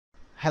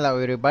Hello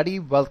everybody,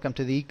 welcome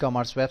to the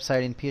e-commerce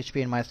website in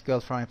PHP and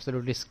MySQL from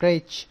absolutely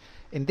scratch.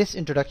 In this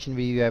introduction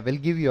video, I will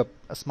give you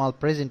a small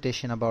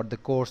presentation about the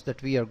course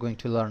that we are going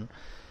to learn.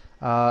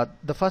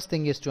 The first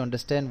thing is to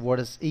understand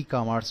what is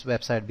e-commerce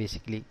website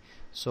basically.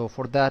 So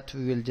for that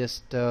we will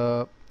just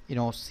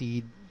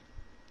see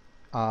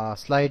a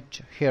slide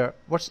here.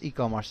 What's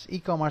e-commerce?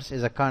 E-commerce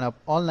is a kind of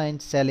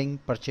online selling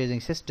purchasing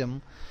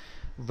system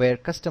where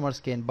customers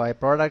can buy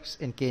products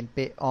and can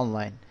pay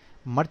online.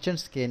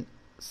 Merchants can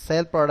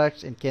sell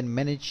products and can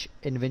manage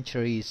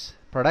inventories.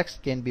 Products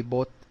can be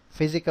both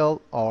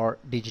physical or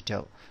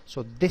digital.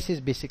 So this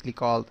is basically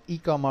called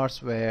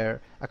e-commerce,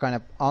 where a kind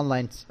of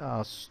online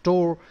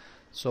store.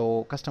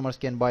 So customers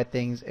can buy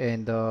things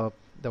and the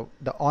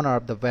owner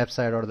of the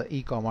website or the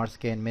e-commerce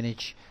can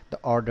manage the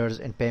orders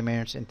and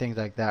payments and things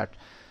like that.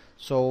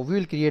 So we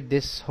will create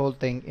this whole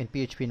thing in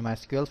PHP and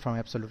MySQL from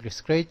absolutely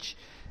scratch,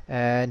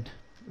 and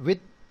with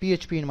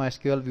PHP and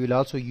MySQL we will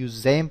also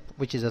use XAMPP,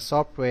 which is a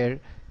software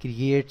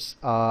creates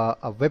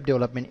a web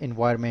development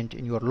environment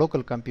in your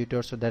local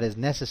computer. So that is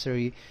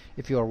necessary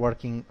if you are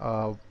working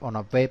on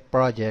a web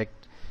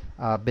project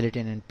built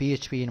in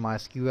PHP and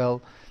MySQL.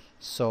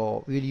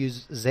 So we'll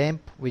use XAMPP,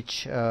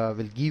 which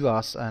will give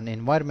us an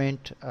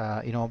environment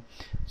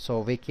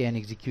so we can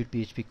execute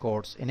PHP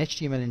codes. In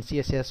HTML and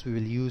CSS we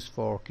will use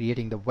for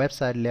creating the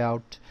website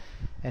layout,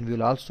 and we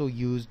will also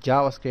use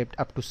JavaScript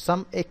up to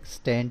some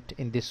extent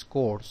in this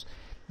course,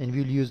 and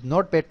we'll use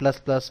Notepad++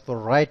 for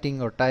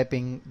writing or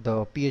typing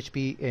the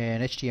PHP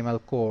and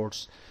HTML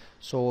codes.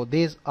 So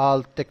these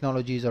all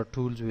technologies or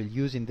tools we'll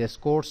use in this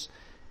course,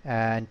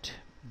 and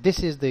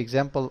this is the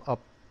example of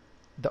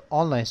the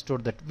online store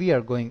that we are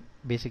going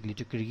basically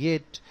to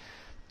create.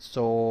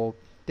 So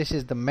this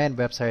is the main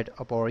website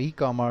of our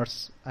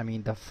e-commerce,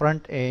 the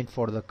front end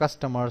for the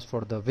customers,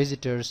 for the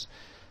visitors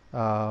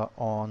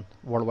on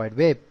World Wide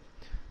Web,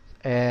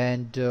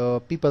 and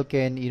people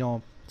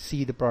can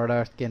see the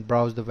product, can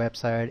browse the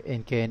website,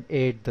 and can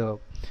add the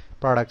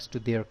products to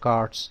their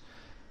carts.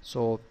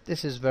 So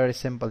this is very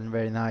simple and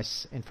very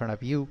nice in front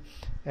of you.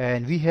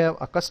 And we have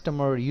a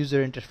customer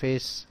user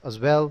interface as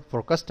well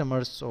for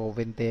customers. So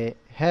when they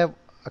have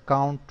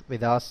account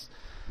with us,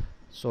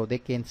 so they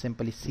can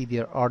simply see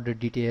their order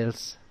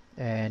details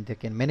and they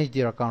can manage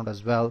their account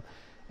as well.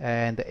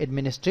 And the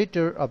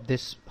administrator of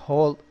this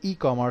whole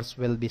e-commerce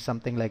will be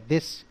something like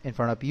this in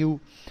front of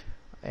you.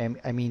 The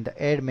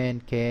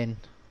admin can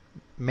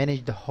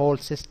manage the whole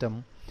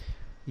system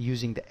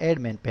using the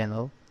admin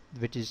panel,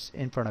 which is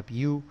in front of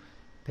you.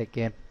 They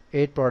can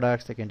add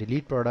products, they can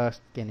delete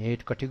products, can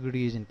add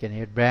categories, and can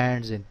add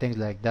brands and things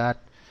like that.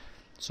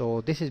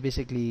 So this is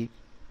basically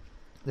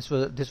this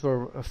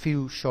were a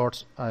few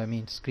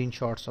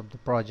screenshots of the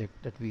project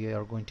that we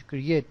are going to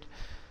create.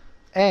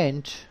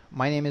 And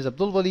my name is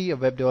Abdul Wali, a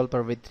web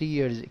developer with 3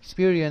 years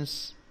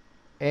experience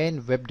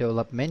in web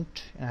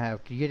development. I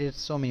have created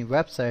so many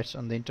websites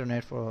on the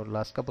internet for the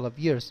last couple of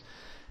years.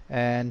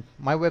 And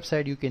my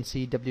website you can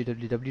see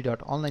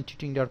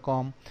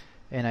www.onlinetutoring.com,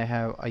 and I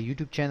have a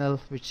YouTube channel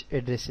which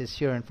address is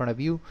here in front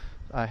of you.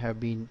 I have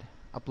been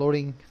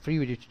uploading free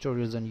video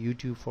tutorials on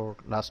YouTube for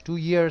last 2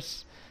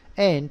 years,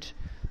 and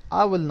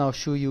I will now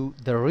show you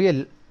the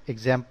real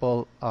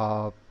example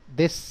of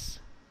this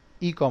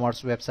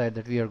e-commerce website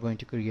that we are going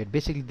to create.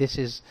 Basically this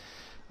is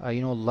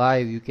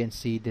live. You can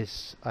see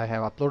this. I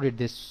have uploaded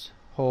this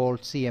whole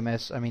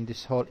CMS,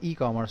 this whole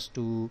e-commerce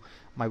to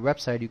my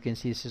website. You can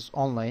see this is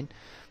online.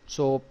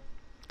 So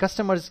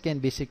customers can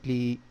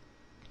basically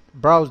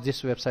browse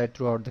this website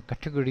throughout the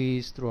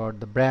categories, throughout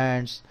the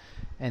brands,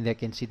 and they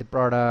can see the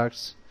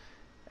products,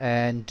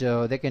 and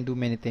they can do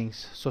many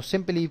things. So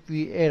simply if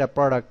we add a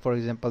product, for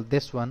example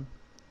this one,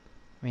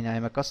 I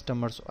am a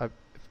customer, so if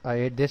I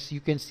add this,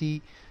 you can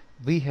see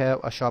we have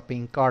a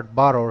shopping cart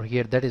bar over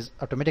here that is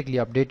automatically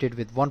updated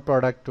with one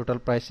product. Total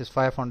price is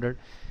 500.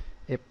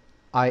 If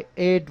I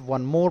add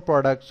one more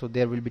product, so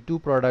there will be 2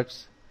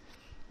 products.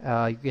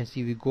 You can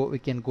see we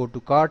can go to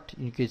cart.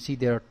 You can see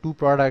there are 2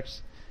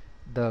 products.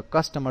 The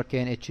customer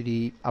can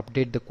actually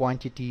update the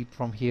quantity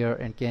from here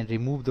and can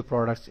remove the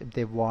products if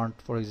they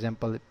want. For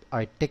example, if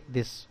I tick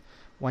this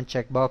one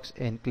checkbox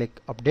and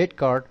click update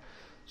cart,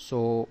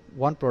 so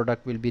one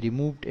product will be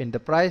removed and the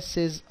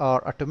prices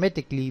are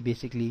automatically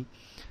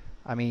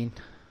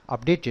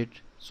updated.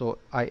 So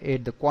I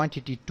add the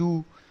quantity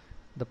 2,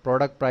 the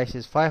product price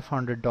is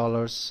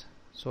 $500.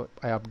 So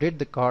I update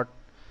the cart,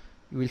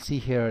 you will see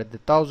here the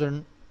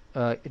 1000,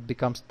 it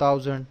becomes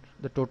 1000,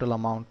 the total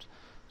amount.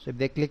 So if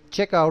they click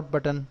checkout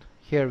button,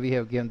 here we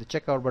have given the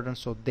checkout button.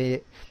 So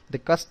the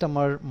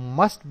customer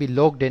must be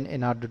logged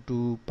in order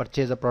to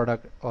purchase a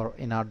product or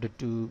in order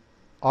to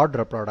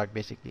order a product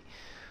basically.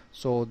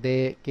 So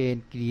they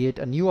can create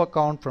a new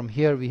account. From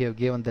here we have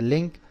given the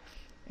link,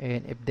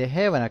 and if they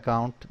have an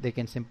account they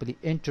can simply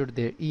enter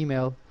their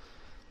email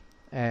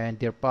and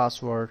their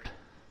password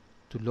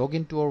to log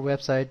into our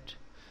website,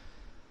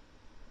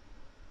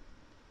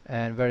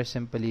 and very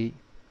simply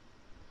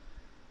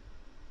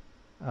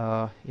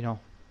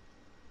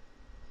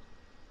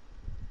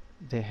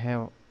they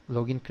have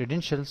login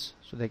credentials,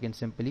 so they can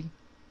simply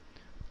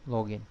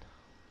log in.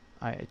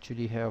 I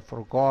actually have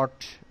forgot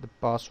the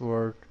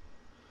password,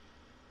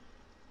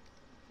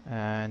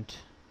 and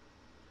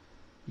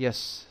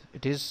yes,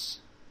 it is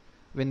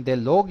when they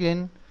log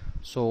in.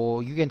 So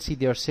you can see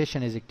their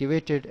session is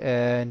activated,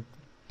 and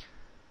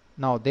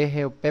now they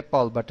have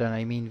PayPal button.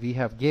 I mean, we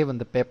have given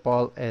the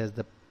PayPal as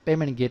the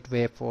payment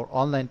gateway for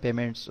online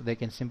payments, so they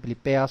can simply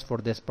pay us for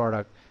this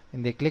product.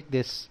 When they click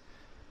this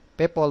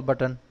PayPal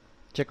button,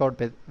 checkout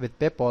with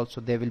PayPal,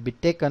 so they will be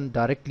taken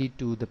directly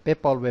to the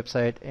PayPal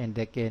website, and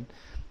they can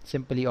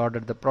simply order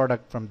the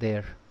product from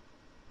there.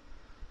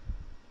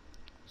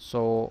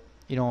 So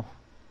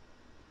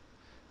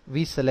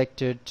we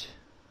selected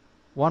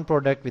one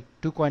product with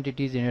 2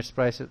 quantities, and its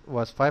price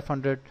was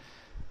 500.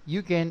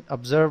 You can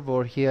observe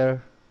over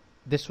here,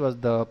 this was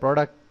the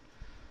product,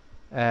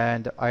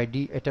 and the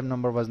ID item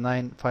number was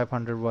 9,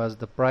 500 was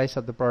the price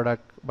of the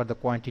product, but the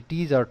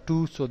quantities are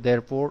 2, so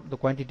therefore the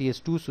quantity is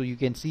 2, so you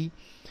can see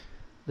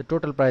the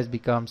total price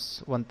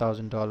becomes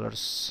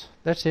 $1,000.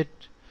 That's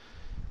it.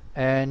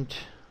 And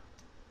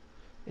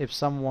if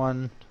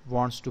someone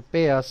wants to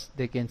pay us,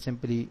 they can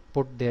simply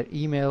put their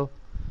email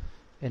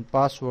and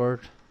password,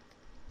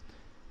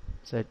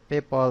 set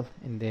PayPal,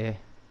 and they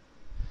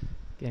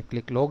can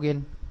click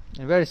login,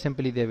 and very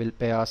simply they will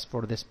pay us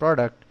for this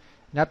product.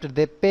 And after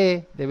they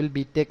pay, they will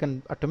be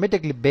taken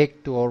automatically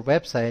back to our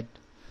website,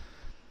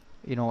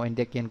 and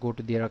they can go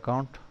to their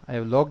account. I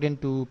have logged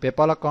into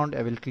PayPal account.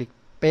 I will click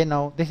pay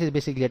now. This is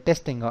basically a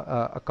testing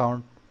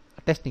account,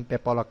 a testing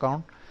PayPal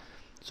account,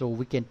 so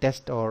we can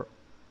test our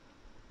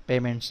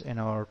payments in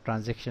our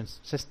transactions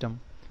system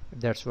if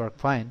that's work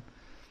fine.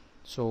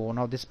 So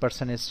now this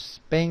person is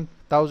paying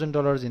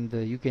 $1,000 in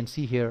the, you can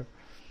see here,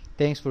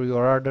 thanks for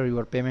your order,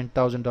 your payment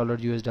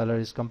 $1,000 US dollar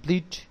is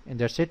complete, and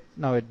that's it.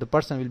 Now the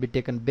person will be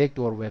taken back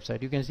to our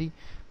website. You can see,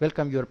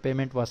 welcome, your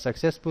payment was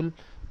successful,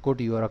 go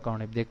to your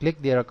account. If they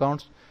click their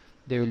accounts,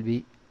 they will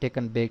be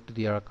taken back to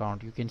their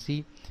account. You can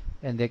see,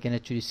 and they can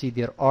actually see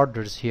their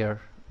orders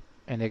here,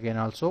 and they can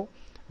also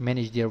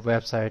manage their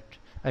website,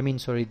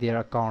 their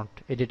account,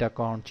 edit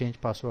account,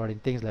 change password,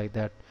 and things like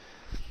that.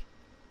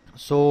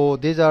 So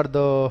these are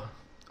the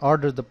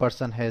orders the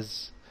person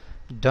has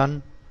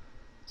done.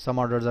 Some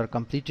orders are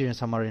completed and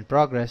some are in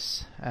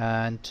progress,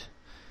 and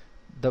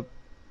the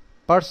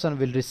person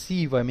will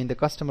receive, the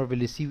customer will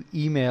receive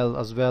email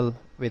as well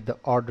with the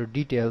order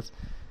details.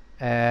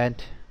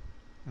 And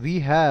we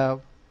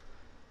have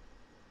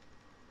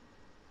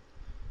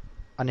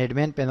an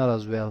admin panel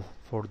as well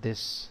for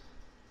this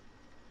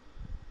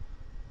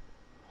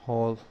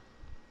whole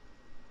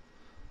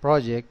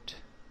project.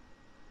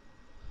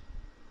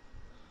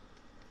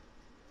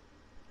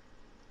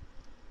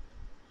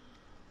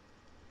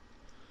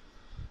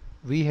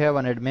 We have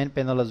an admin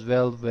panel as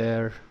well,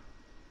 where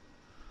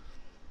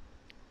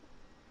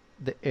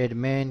the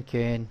admin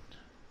can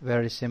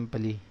very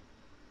simply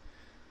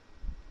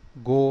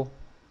go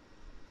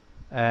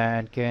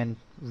and can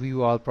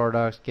view all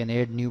products, can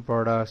add new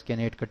products, can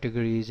add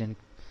categories, and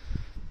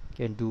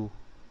can do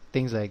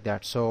things like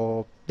that.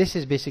 So this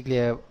is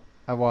basically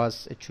I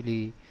was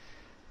actually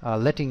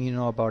letting you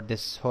know about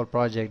this whole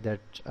project, that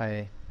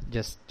I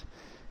just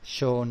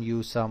shown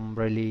you some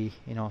really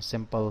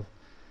simple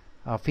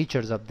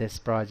features of this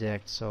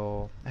project.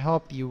 So I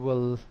hope you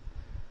will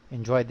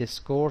enjoy this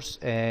course,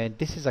 and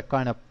this is a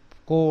kind of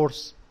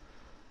course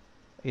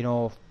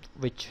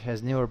which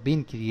has never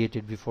been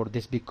created before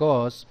this,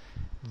 because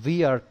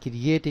we are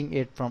creating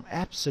it from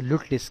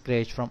absolutely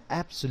scratch, from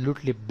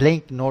absolutely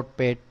blank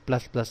notepad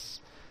plus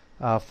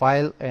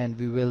file, and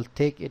we will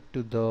take it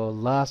to the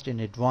last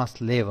and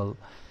advanced level,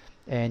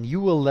 and you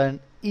will learn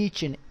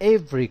each and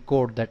every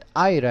code that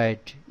I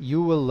write.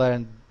 You will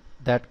learn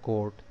that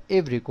code,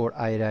 every code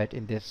I write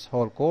in this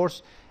whole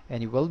course,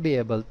 and you will be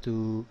able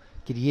to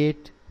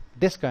create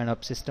this kind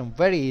of system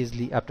very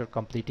easily after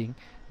completing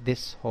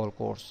this whole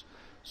course.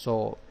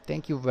 So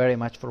thank you very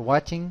much for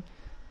watching.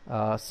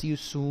 See you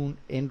soon.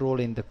 Enroll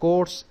in the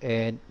course,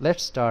 and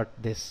let's start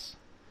this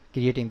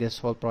creating this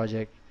whole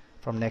project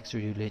from next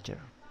video later.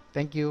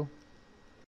 Thank you.